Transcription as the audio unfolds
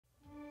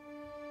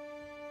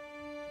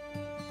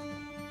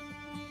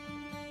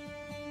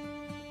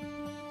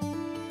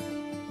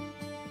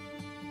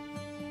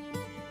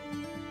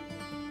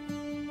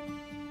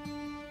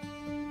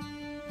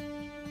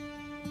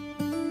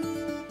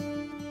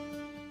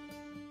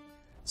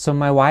So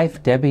my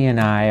wife Debbie and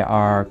I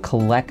are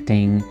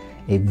collecting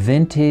a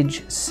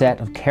vintage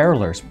set of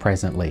carolers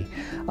presently.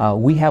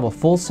 We have a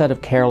full set of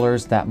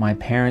carolers that my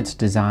parents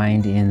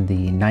designed in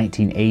the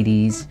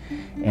 1980s,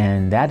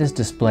 and that is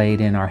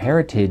displayed in our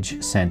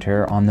Heritage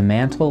Center on the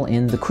mantle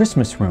in the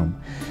Christmas room.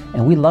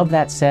 And we love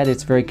that set.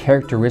 It's very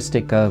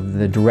characteristic of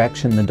the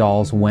direction the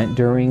dolls went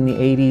during the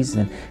 80s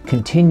and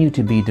continue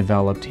to be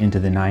developed into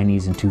the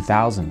 90s and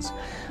 2000s.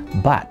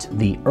 But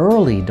the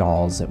early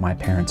dolls that my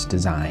parents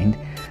designed,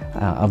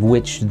 of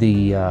which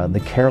the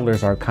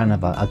carolers are kind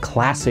of a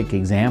classic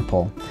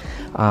example,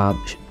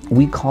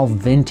 we call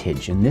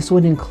vintage. And this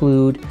would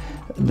include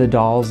the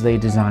dolls they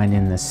designed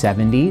in the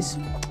 70s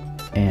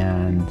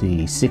and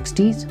the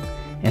 60s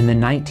and the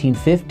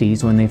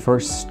 1950s when they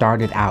first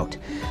started out.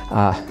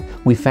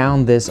 We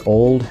found this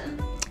old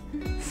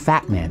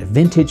fat man, a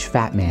vintage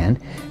fat man,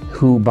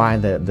 who by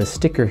the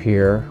sticker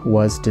here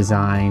was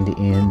designed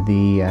in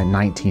the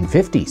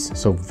 1950s,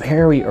 so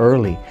very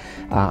early.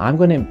 I'm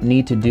going to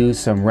need to do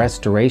some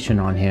restoration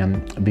on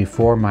him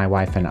before my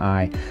wife and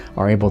I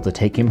are able to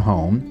take him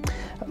home.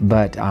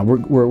 But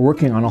we're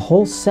working on a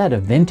whole set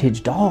of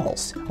vintage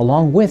dolls,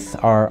 along with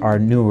our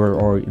newer,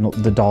 or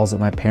the dolls that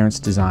my parents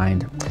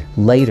designed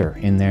later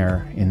in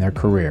their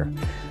career.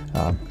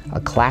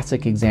 A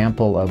classic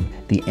example of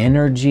the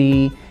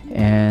energy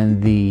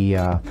and the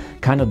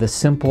kind of the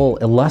simple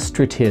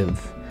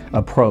illustrative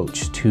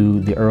approach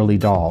to the early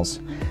dolls.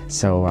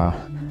 So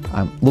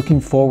I'm looking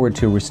forward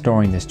to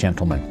restoring this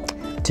gentleman.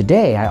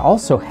 Today I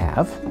also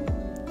have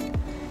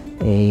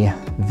a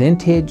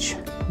vintage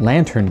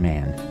lantern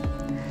man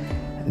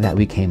that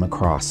we came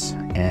across,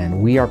 and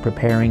we are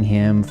preparing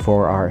him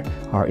for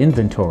our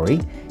inventory.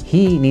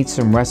 He needs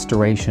some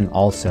restoration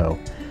also.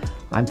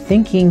 I'm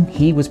thinking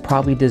he was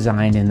probably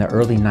designed in the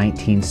early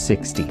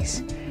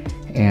 1960s.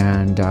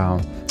 And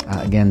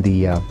again,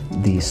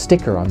 the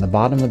sticker on the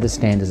bottom of the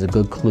stand is a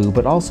good clue,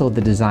 but also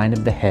the design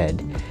of the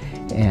head.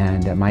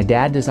 And my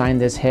dad designed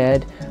this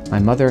head. My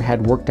mother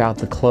had worked out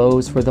the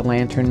clothes for the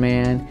lantern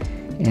man.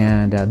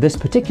 And this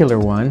particular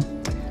one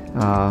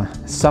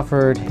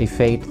suffered a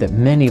fate that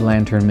many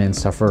lantern men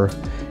suffer,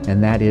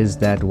 and that is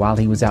that while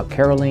he was out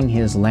caroling,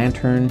 his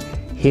lantern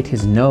hit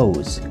his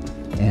nose.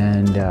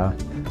 And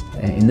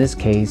in this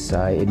case,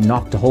 it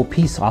knocked a whole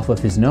piece off of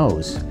his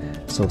nose.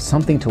 So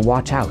something to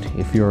watch out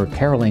if you're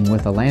caroling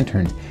with a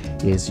lantern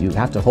is you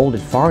have to hold it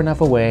far enough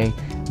away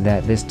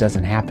that this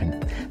doesn't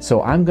happen.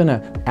 So I'm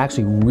gonna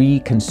actually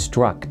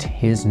reconstruct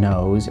his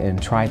nose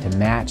and try to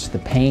match the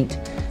paint,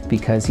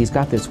 because he's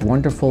got this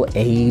wonderful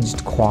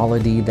aged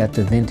quality that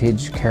the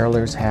vintage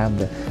carolers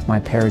have, my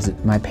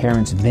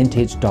parents'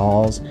 vintage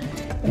dolls.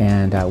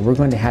 And we're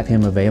going to have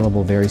him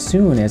available very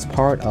soon as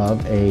part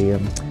of a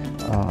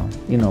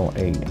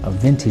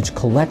vintage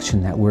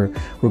collection that we're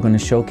going to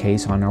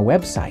showcase on our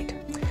website.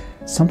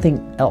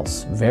 Something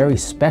else very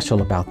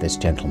special about this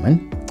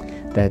gentleman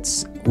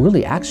that's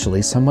really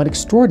actually somewhat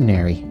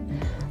extraordinary.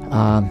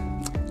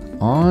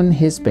 On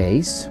his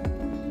base,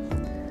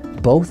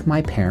 both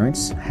my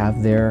parents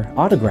have their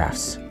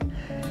autographs.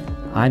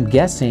 I'm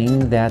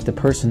guessing that the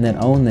person that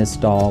owned this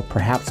doll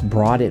perhaps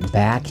brought it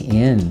back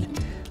in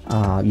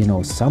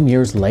some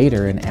years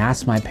later and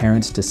asked my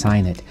parents to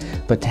sign it.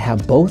 But to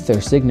have both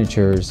their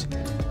signatures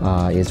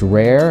is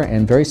rare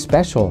and very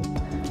special.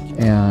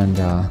 And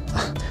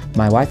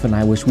my wife and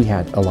I wish we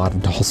had a lot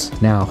of dolls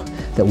now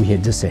that we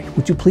had just say,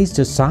 would you please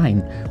just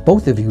sign,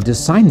 both of you,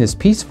 just sign this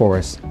piece for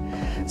us.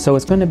 So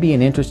it's going to be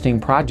an interesting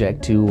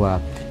project to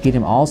get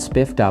him all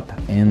spiffed up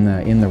in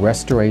the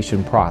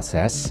restoration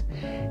process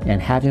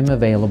and have him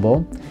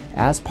available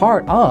as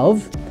part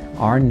of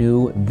our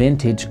new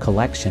vintage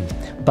collection.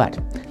 But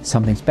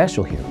something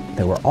special here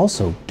that we're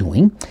also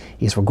doing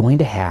is we're going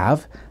to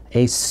have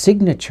a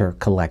signature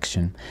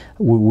collection.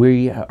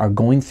 We are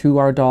going through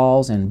our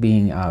dolls and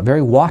being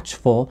very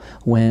watchful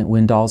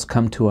when dolls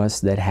come to us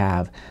that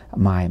have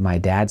my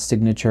dad's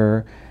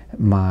signature,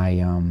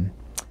 my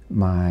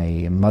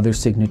mother's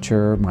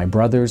signature, my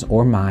brother's,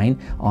 or mine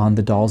on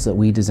the dolls that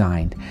we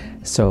designed.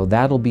 So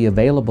that'll be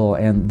available,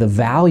 and the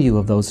value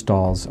of those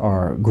dolls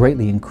are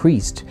greatly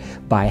increased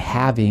by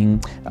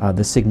having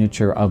the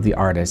signature of the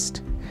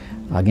artist.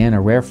 Again, a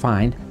rare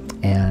find,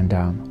 and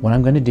what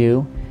I'm going to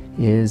do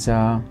is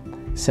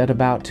set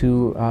about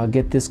to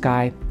get this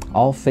guy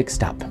all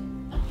fixed up.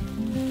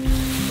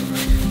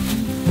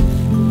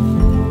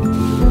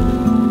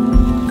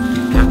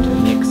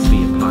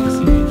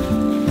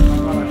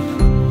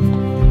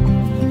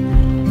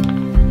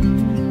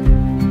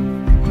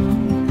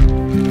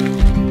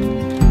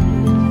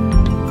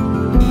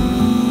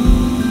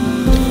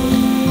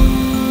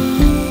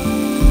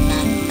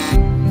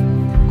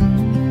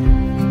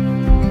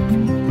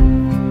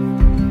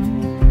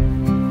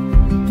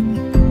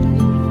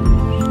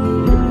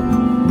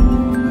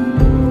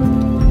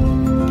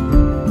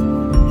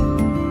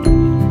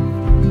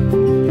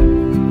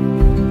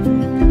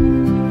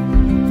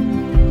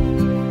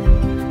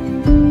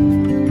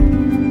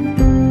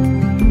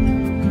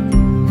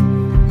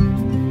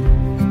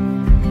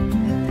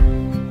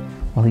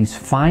 Well, he's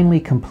finally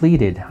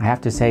completed. I have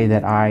to say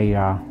that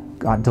I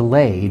got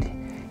delayed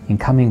in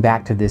coming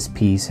back to this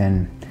piece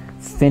and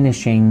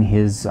finishing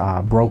his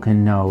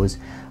broken nose.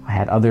 I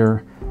had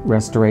other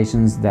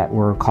restorations that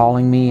were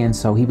calling me, and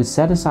so he was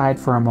set aside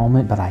for a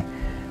moment, but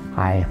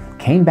I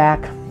came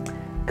back,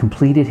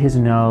 completed his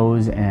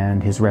nose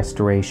and his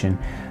restoration.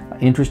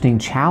 Interesting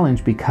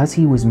challenge, because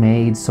he was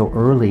made so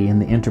early in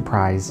the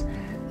enterprise,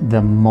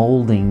 the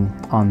molding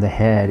on the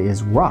head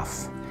is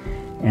rough.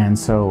 And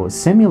so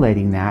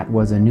simulating that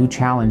was a new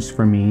challenge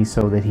for me,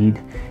 so that he'd,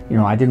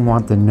 I didn't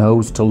want the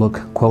nose to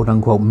look quote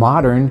unquote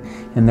modern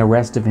and the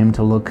rest of him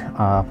to look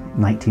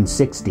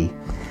 1960.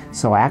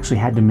 So I actually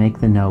had to make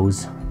the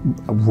nose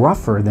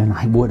rougher than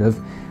I would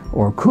have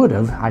or could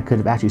have. I could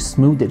have actually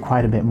smoothed it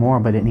quite a bit more,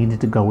 but it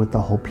needed to go with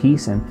the whole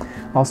piece, and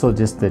also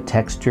just the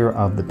texture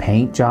of the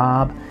paint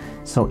job.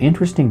 So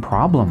interesting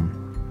problem.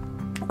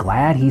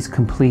 Glad he's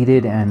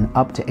completed and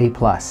up to A+.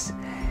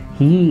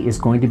 He is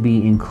going to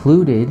be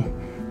included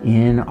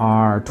in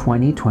our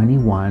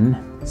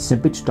 2021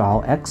 Simpich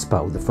Doll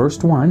Expo, the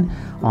first one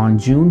on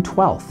June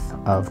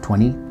 12th of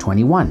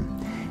 2021.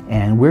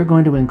 And we're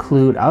going to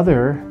include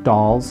other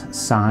dolls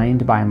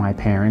signed by my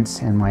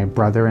parents and my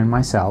brother and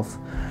myself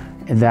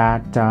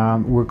that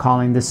we're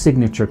calling the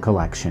Signature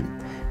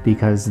Collection,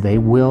 because they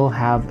will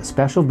have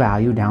special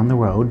value down the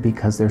road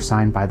because they're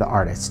signed by the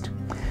artist.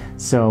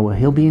 So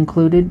he'll be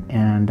included,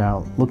 and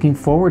looking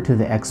forward to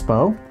the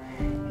expo.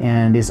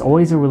 And it's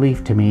always a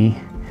relief to me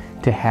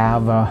to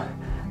have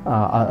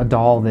a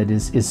doll that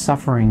is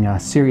suffering a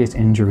serious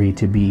injury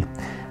to be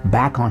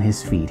back on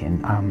his feet,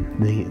 and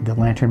the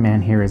Lantern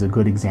Man here is a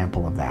good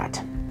example of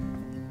that.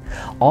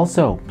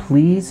 Also,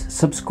 please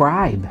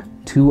subscribe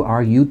to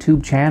our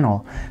YouTube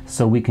channel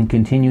so we can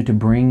continue to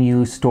bring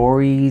you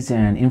stories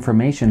and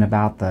information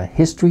about the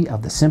history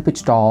of the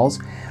Simpich dolls.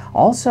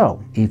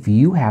 Also, if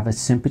you have a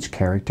Simpich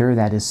character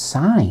that is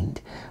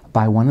signed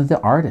by one of the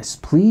artists,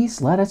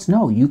 please let us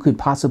know. You could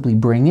possibly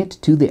bring it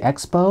to the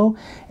expo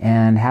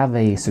and have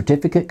a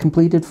certificate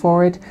completed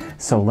for it.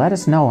 So let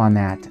us know on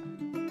that.